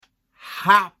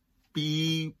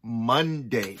Happy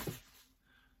Monday,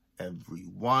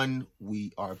 everyone.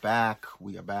 We are back.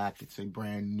 It's a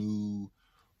brand new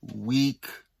week.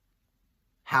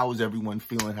 How is everyone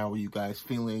feeling? How are you guys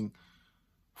feeling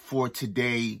for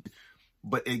today?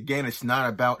 But again, it's not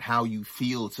about how you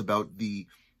feel. It's about the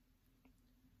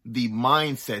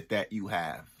mindset that you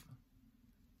have,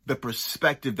 the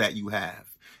perspective that you have.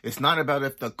 It's not about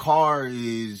if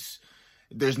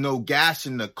there's no gas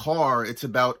in the car. It's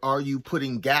about, are you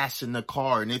putting gas in the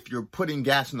car? And if you're putting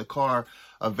gas in the car,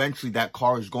 eventually that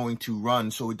car is going to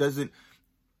run. So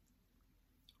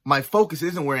my focus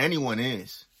isn't where anyone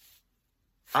is.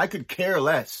 I could care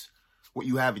less what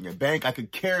you have in your bank. I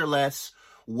could care less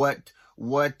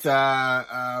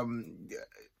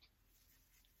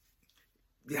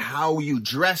how you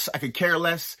dress. I could care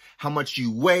less how much you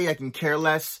weigh. I can care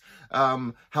less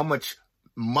how much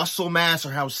muscle mass or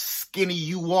how skinny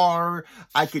you are.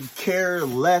 I could care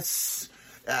less.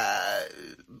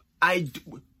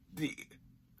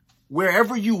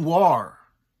 Wherever you are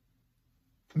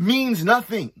means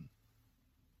nothing.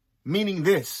 Meaning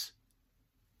this,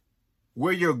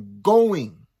 where you're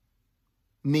going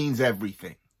means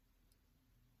everything.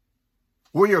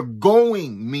 Where you're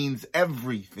going means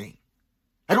everything.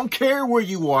 I don't care where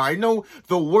you are. I know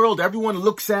the world, everyone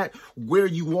looks at where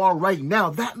you are right now.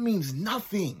 That means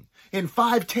nothing. In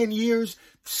 5-10 years,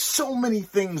 so many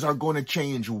things are going to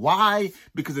change. Why?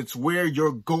 Because it's where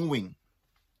you're going.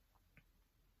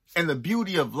 And the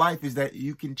beauty of life is that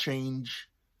you can change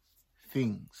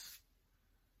things.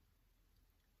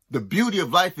 The beauty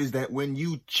of life is that when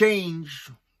you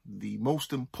change the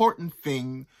most important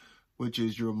thing, which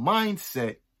is your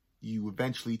mindset, you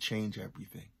eventually change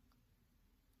everything.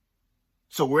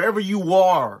 So wherever you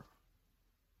are,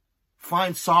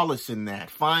 find solace in that.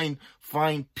 Find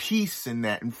peace in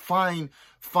that, and find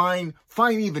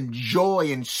even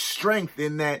joy and strength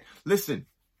in that. Listen,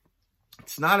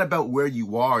 it's not about where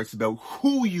you are, it's about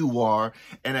who you are.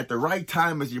 And at the right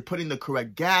time, as you're putting the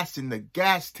correct gas in the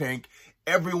gas tank,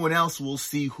 everyone else will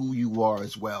see who you are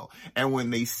as well. And when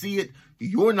they see it,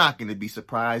 you're not going to be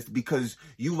surprised because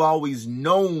you've always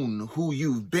known who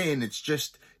you've been. It's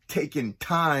just taken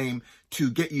time to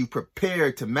get you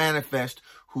prepared to manifest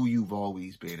who you've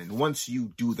always been. And once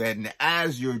you do that, and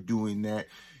as you're doing that,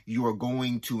 you are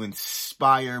going to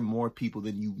inspire more people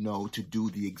than you know to do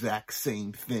the exact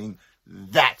same thing.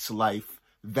 That's life.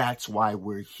 That's why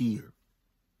we're here.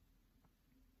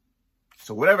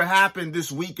 So whatever happened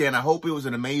this weekend, I hope it was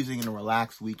an amazing and a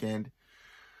relaxed weekend.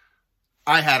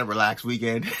 I had a relaxed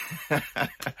weekend.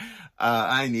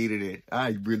 I needed it.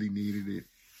 I really needed it.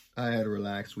 I had a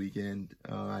relaxed weekend.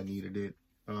 I needed it.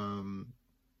 I'm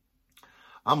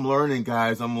learning,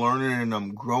 guys. I'm learning and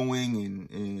I'm growing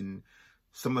in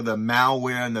some of the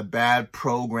malware and the bad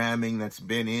programming that's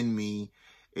been in me.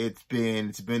 It's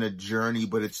been a journey,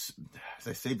 but it's, as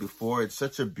I said before, it's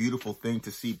such a beautiful thing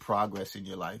to see progress in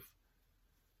your life.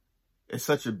 It's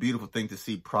such a beautiful thing to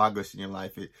see progress in your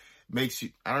life. It makes you,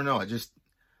 I don't know, it just,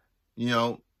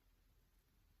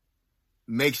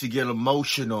 makes you get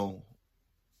emotional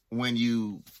when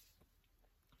you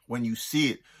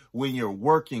see it, when you're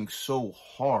working so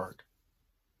hard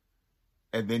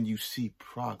and then you see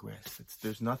progress.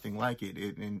 There's nothing like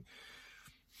it. And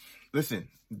listen,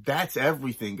 that's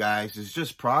everything, guys. It's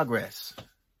just progress.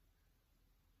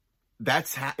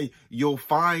 That's how you'll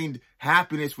find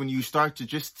happiness, when you start to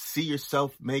just see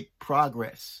yourself make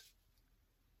progress.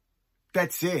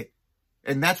 That's it.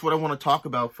 And that's what I want to talk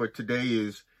about for today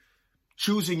is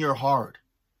choosing your heart.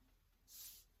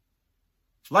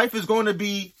 Life is going to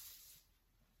be,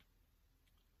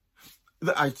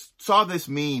 I saw this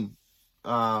meme,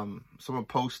 someone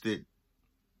posted,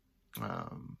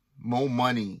 Mo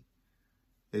Money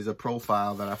is a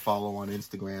profile that I follow on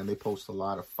Instagram. They post a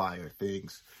lot of fire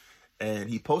things. And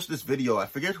he posted this video. I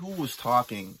forget who was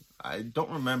talking. I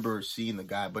don't remember seeing the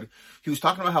guy, but he was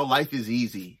talking about how life is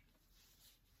easy.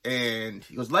 And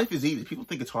he goes, life is easy. People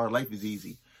think it's hard. Life is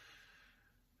easy.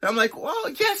 And I'm like, well,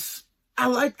 yes, I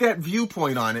like that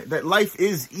viewpoint on it, that life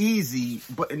is easy.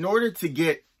 But in order for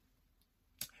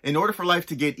life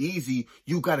to get easy,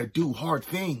 you got to do hard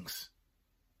things.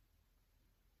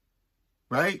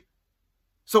 Right?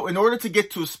 So in order to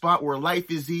get to a spot where life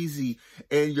is easy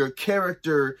and your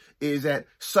character is at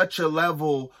such a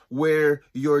level where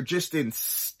you're just in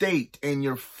state and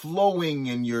you're flowing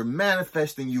and you're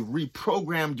manifesting, you've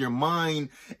reprogrammed your mind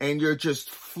and you're just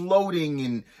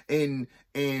floating and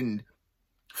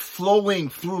flowing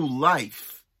through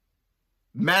life,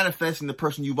 manifesting the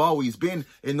person you've always been.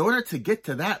 In order to get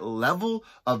to that level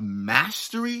of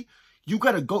mastery, You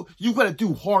got to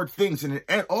do hard things.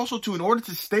 And also too, in order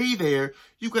to stay there,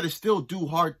 you got to still do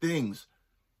hard things.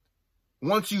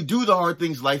 Once you do the hard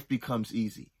things, life becomes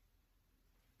easy.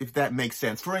 If that makes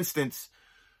sense. For instance,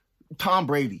 Tom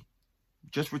Brady,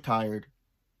 just retired.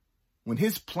 When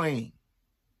he's playing,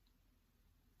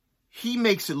 he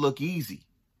makes it look easy.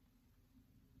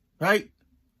 Right?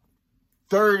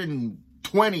 3rd and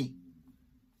 20.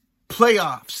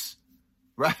 Playoffs.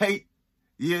 Right?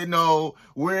 You know,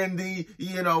 we're in the,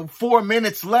 4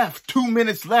 minutes left, 2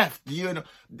 minutes left.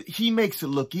 He makes it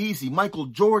look easy. Michael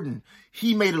Jordan,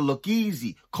 he made it look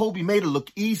easy. Kobe made it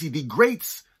look easy. The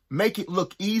greats make it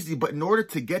look easy, but in order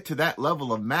to get to that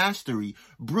level of mastery,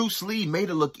 Bruce Lee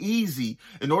made it look easy.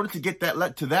 In order to get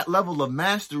to that level of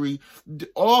mastery,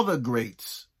 all the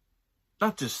greats,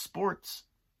 not just sports,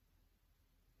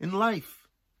 in life.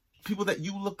 People that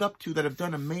you look up to that have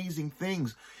done amazing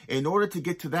things. In order to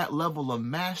get to that level of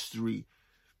mastery,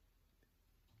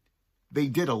 they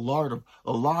did a lot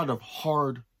of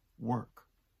hard work.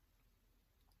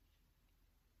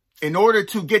 In order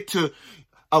to get to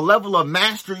a level of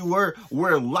mastery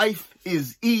where life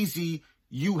is easy,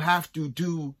 you have to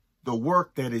do the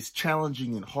work that is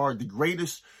challenging and hard. The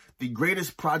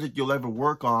greatest project you'll ever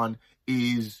work on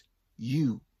is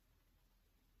you.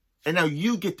 And now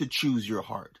you get to choose your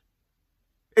heart.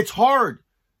 It's hard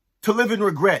to live in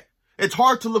regret. It's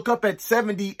hard to look up at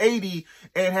 70, 80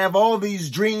 and have all these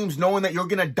dreams knowing that you're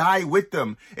going to die with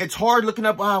them. It's hard looking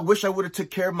up, I wish I would have took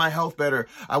care of my health better.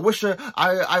 I wish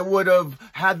I would have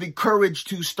had the courage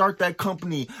to start that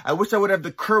company. I wish I would have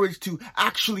the courage to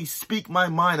actually speak my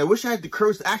mind. I wish I had the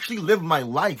courage to actually live my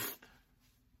life.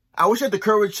 I wish I had the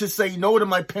courage to say no to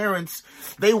my parents.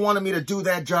 They wanted me to do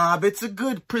that job. It's a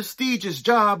good, prestigious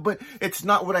job, but it's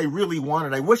not what I really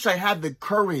wanted. I wish I had the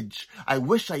courage. You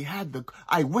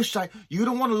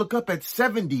don't want to look up at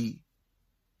 70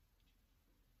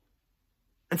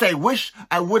 and say, I wish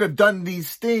I would have done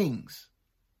these things.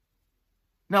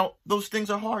 Now, those things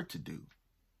are hard to do.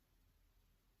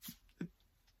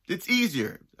 It's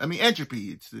easier. I mean, entropy.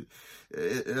 It's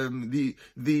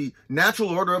the natural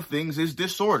order of things is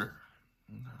disorder.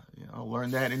 I'll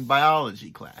learn that in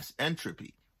biology class.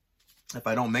 Entropy. If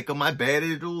I don't make up my bed,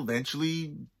 it'll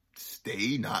eventually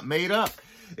stay not made up.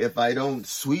 If I don't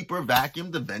sweep or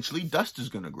vacuum, eventually dust is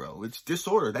going to grow. It's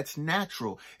disorder. That's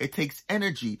natural. It takes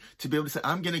energy to be able to say,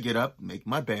 I'm going to get up, make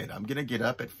my bed. I'm going to get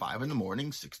up at 5 in the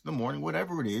morning, 6 in the morning,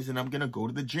 whatever it is, and I'm going to go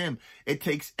to the gym. It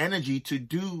takes energy to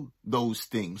do those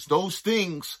things. Those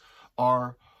things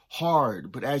are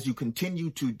hard, but as you continue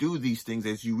to do these things,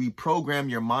 as you reprogram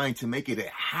your mind to make it a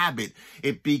habit,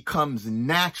 it becomes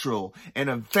natural. And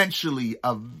eventually,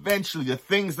 the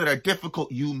things that are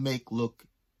difficult, you make look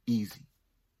easy.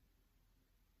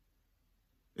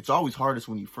 It's always hardest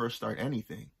when you first start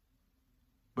anything,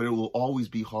 but it will always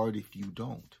be hard if you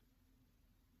don't.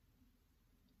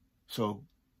 So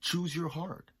choose your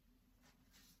heart.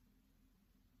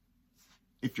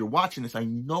 If you're watching this, I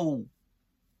know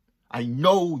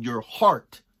your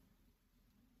heart.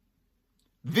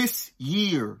 This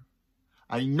year,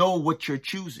 I know what you're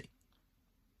choosing.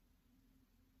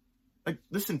 Like,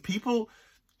 listen, people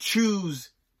choose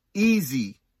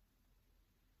easy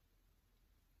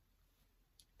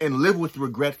and live with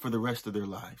regret for the rest of their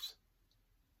lives.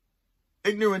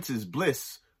 Ignorance is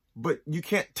bliss, but you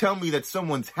can't tell me that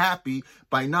someone's happy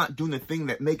by not doing the thing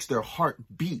that makes their heart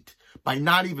beat, by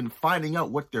not even finding out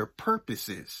what their purpose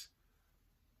is.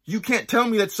 You can't tell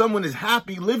me that someone is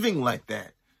happy living like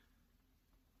that.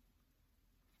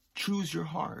 Choose your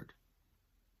heart.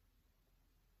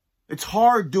 It's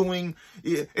hard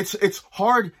it's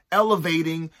hard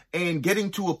elevating and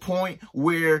getting to a point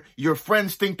where your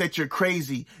friends think that you're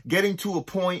crazy. Getting to a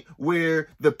point where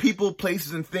the people,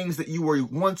 places, and things that you were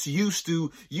once used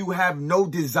to, you have no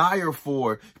desire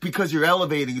for because you're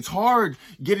elevating. It's hard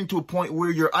getting to a point where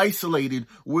you're isolated,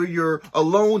 where you're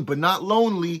alone but not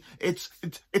lonely. It's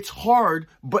hard,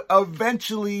 but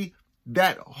eventually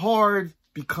that hard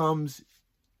becomes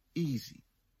easy.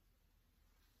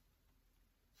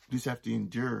 You just have to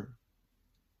endure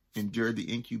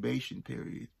the incubation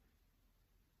period.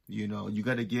 You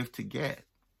got to give to get.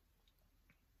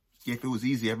 If it was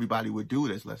easy, everybody would do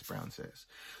it, as Les Brown says.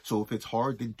 So if it's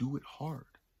hard, then do it hard.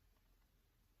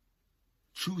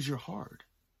 Choose your hard.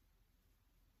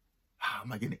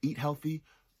 Am I going to eat healthy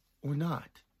or not?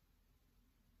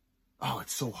 Oh,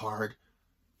 it's so hard.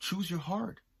 Choose your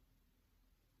hard.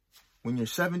 When you're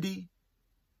 70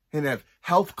 and have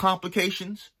health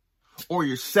complications, or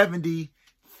you're 70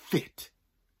 fit.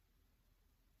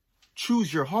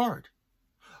 Choose your hard.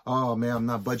 Oh man, I'm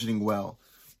not budgeting well.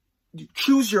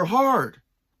 Choose your hard.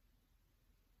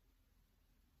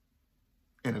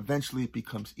 And eventually it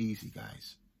becomes easy,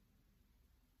 guys.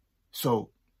 So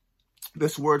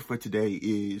this word for today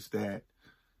is that,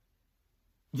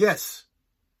 yes,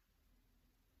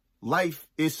 life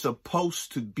is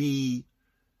supposed to be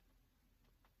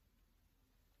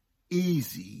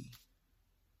easy,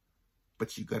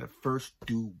 but you got to first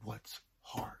do what's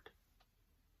hard.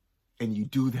 And you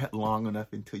do that long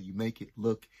enough until you make it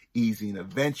look easy. And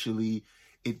eventually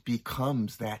it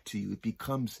becomes that to you. It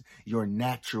becomes your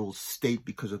natural state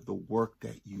because of the work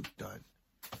that you've done.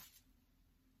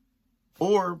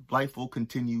 Or life will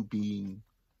continue being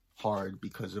hard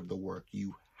because of the work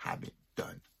you haven't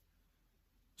done.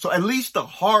 So at least the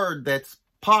hard that's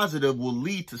positive will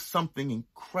lead to something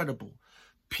incredible.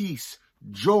 Peace,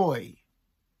 joy.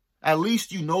 At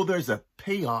least you know there's a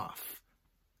payoff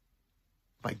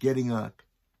by getting up,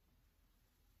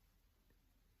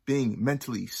 being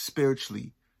mentally,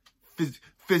 spiritually,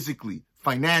 physically,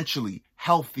 financially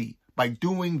healthy, by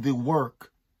doing the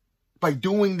work, by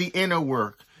doing the inner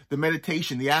work, the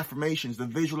meditation, the affirmations, the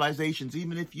visualizations.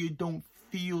 Even if you don't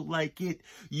feel like it,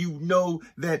 you know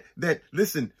that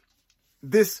listen,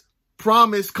 this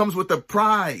promise comes with a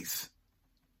prize.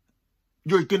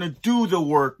 You're going to do the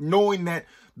work knowing that,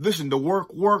 listen, the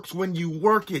work works when you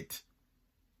work it,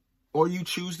 or you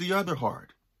choose the other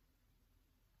hard.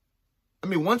 I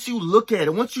mean, once you look at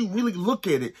it, once you really look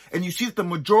at it, and you see that the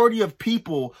majority of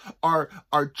people are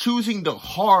choosing the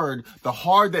hard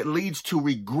that leads to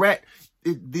regret,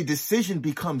 the decision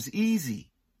becomes easy.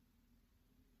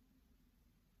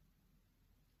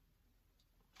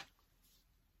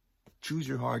 Choose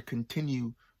your hard.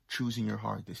 Continue choosing your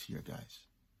hard this year, guys.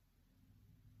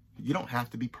 You don't have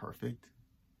to be perfect.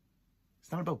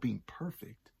 It's not about being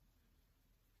perfect.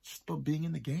 It's just about being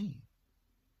in the game.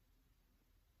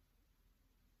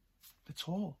 That's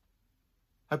all.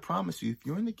 I promise you, if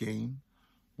you're in the game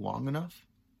long enough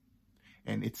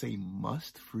and it's a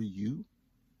must for you,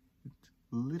 it's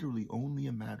literally only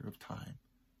a matter of time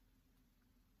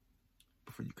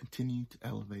before you continue to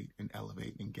elevate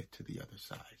and get to the other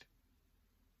side.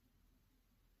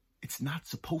 It's not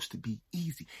supposed to be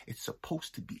easy. It's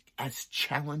supposed to be as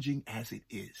challenging as it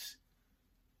is.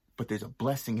 But there's a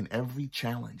blessing in every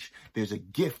challenge. There's a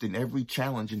gift in every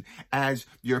challenge. And as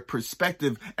your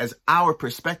perspective, as our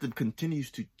perspective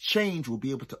continues to change, we'll be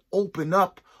able to open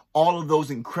up all of those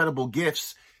incredible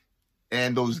gifts.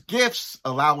 And those gifts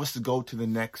allow us to go to the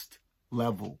next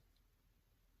level,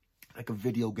 like a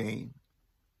video game.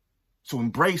 So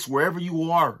embrace wherever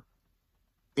you are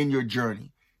in your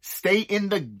journey. Stay in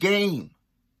the game.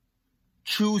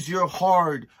 Choose your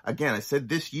hard. Again, I said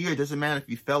this year, it doesn't matter if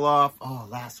you fell off. Oh,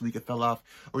 last week it fell off.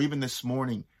 Or even this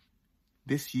morning.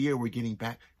 This year we're getting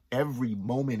back. Every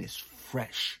moment is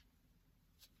fresh.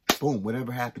 Boom,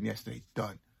 whatever happened yesterday,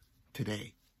 done.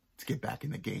 Today, let's get back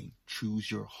in the game.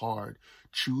 Choose your hard.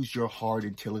 Choose your hard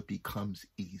until it becomes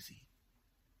easy.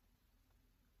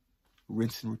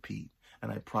 Rinse and repeat.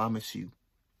 And I promise you,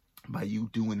 by you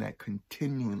doing that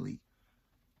continually,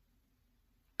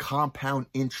 compound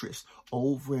interest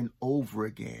over and over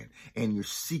again, and you're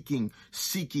seeking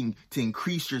to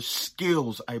increase your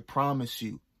skills, I promise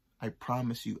you,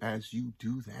 as you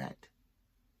do that,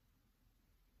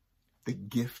 the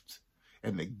gift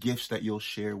and the gifts that you'll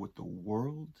share with the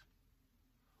world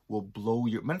will blow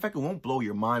your, matter of fact, it won't blow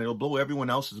your mind, it'll blow everyone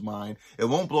else's mind. It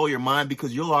won't blow your mind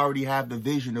because you'll already have the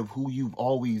vision of who you've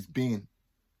always been,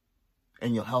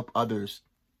 and you'll help others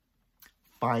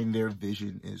find their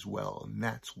vision as well. And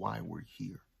that's why we're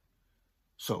here.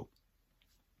 So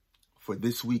for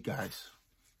this week, guys,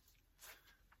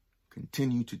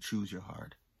 continue to choose your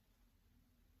hard.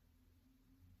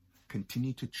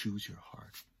 Continue to choose your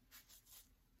hard.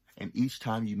 And each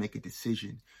time you make a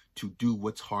decision to do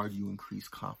what's hard, you increase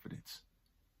confidence.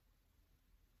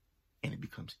 And it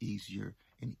becomes easier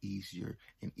and easier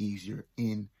and easier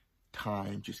in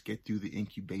time. Just get through the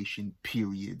incubation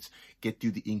periods, get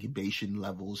through the incubation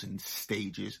levels and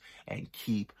stages, and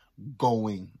keep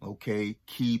going. Okay,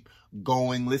 keep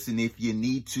going. Listen, if you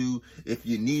need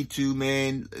to,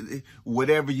 man,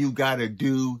 whatever you gotta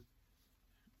do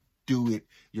it.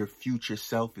 Your future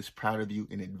self is proud of you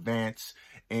in advance,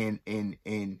 and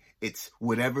it's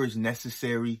whatever is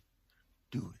necessary,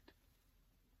 do it.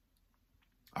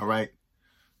 All right,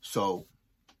 so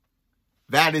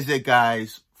that is it,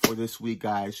 guys. For this week,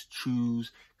 guys,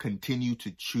 continue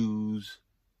to choose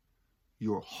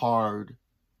your hard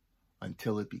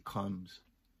until it becomes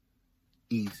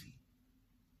easy.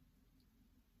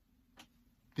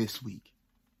 This week.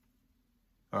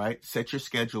 All right, set your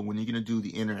schedule when you're going to do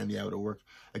the inner and the outer work.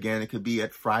 Again, it could be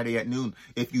at Friday at noon.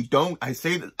 If you don't,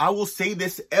 I will say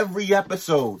this every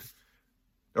episode.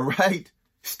 All right,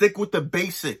 Stick with the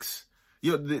basics.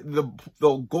 You know,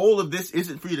 the goal of this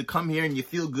isn't for you to come here and you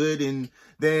feel good and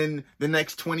then the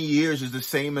next 20 years is the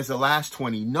same as the last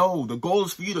 20. No, the goal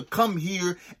is for you to come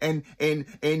here and then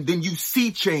you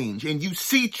see change, and you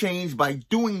see change by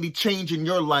doing the change in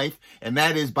your life, and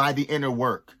that is by the inner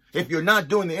work. If you're not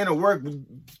doing the inner work,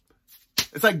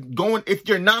 it's like if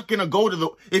you're not going to go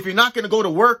to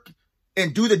work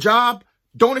and do the job,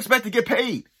 don't expect to get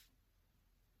paid.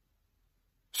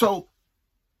 So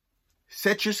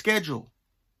set your schedule.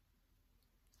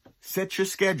 Set your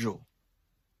schedule.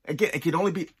 Again, it can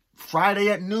only be Friday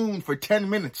at noon for 10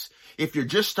 minutes. If you're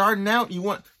just starting out,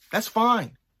 that's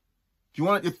fine.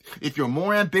 If you're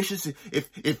more ambitious,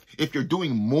 if you're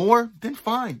doing more, then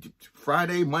fine.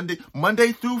 Friday,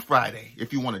 Monday through Friday,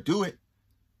 if you want to do it.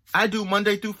 I do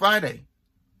Monday through Friday.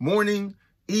 Morning,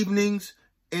 evenings,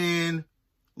 and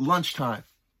lunchtime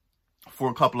for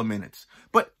a couple of minutes.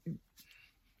 But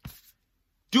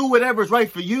do whatever's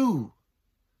right for you.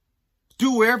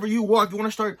 Do wherever you walk. If you want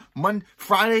to start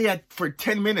Friday for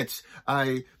 10 minutes,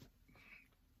 I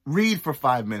read for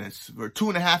 5 minutes. For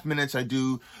 2.5 minutes, I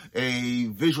do a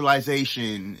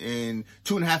visualization. In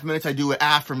 2.5 minutes, I do an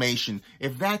affirmation.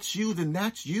 If that's you, then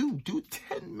that's you. Do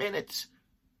 10 minutes.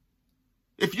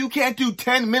 If you can't do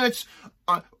 10 minutes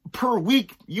per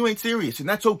week, you ain't serious. And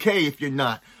that's okay if you're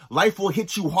not. Life will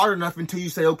hit you hard enough until you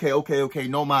say, okay,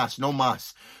 no mas.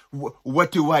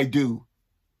 What do I do?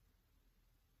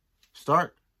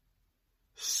 Start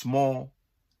small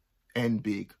and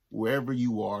big. Wherever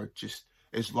you are, just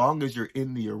as long as you're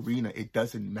in the arena, it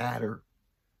doesn't matter.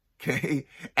 Okay?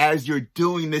 As you're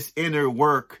doing this inner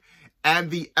work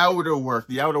and the outer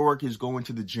work is going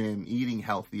to the gym, eating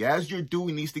healthy. As you're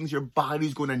doing these things, your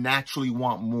body's going to naturally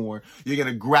want more. You're going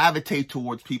to gravitate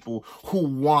towards people who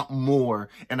want more.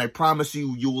 And I promise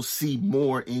you will see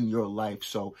more in your life.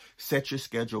 So set your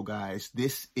schedule, guys.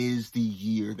 This is the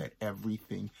year that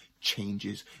everything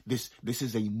changes. This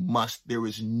is a must. There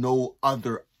is no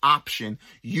other option.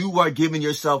 You are giving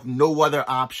yourself no other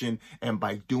option. And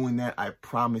by doing that, I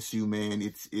promise you, man,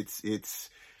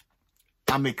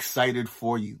 I'm excited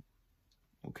for you.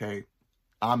 Okay?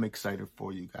 I'm excited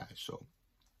for you guys. So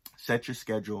set your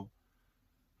schedule.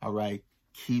 All right?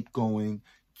 Keep going.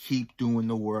 Keep doing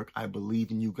the work. I believe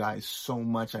in you guys so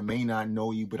much. I may not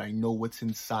know you, but I know what's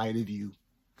inside of you.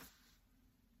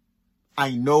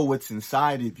 I know what's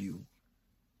inside of you.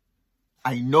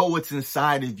 I know what's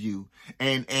inside of you.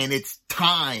 And it's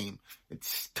time.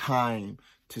 It's time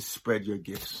to spread your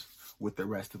gifts with the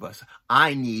rest of us.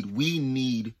 We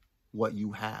need what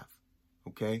you have.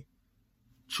 Okay?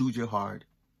 Choose your heart.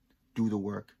 Do the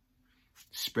work.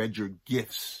 Spread your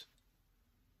gifts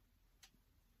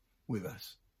with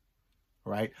us.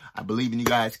 All right? I believe in you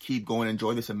guys. Keep going.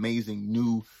 Enjoy this amazing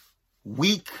new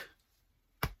week.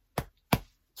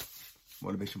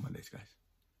 Motivation Mondays, guys.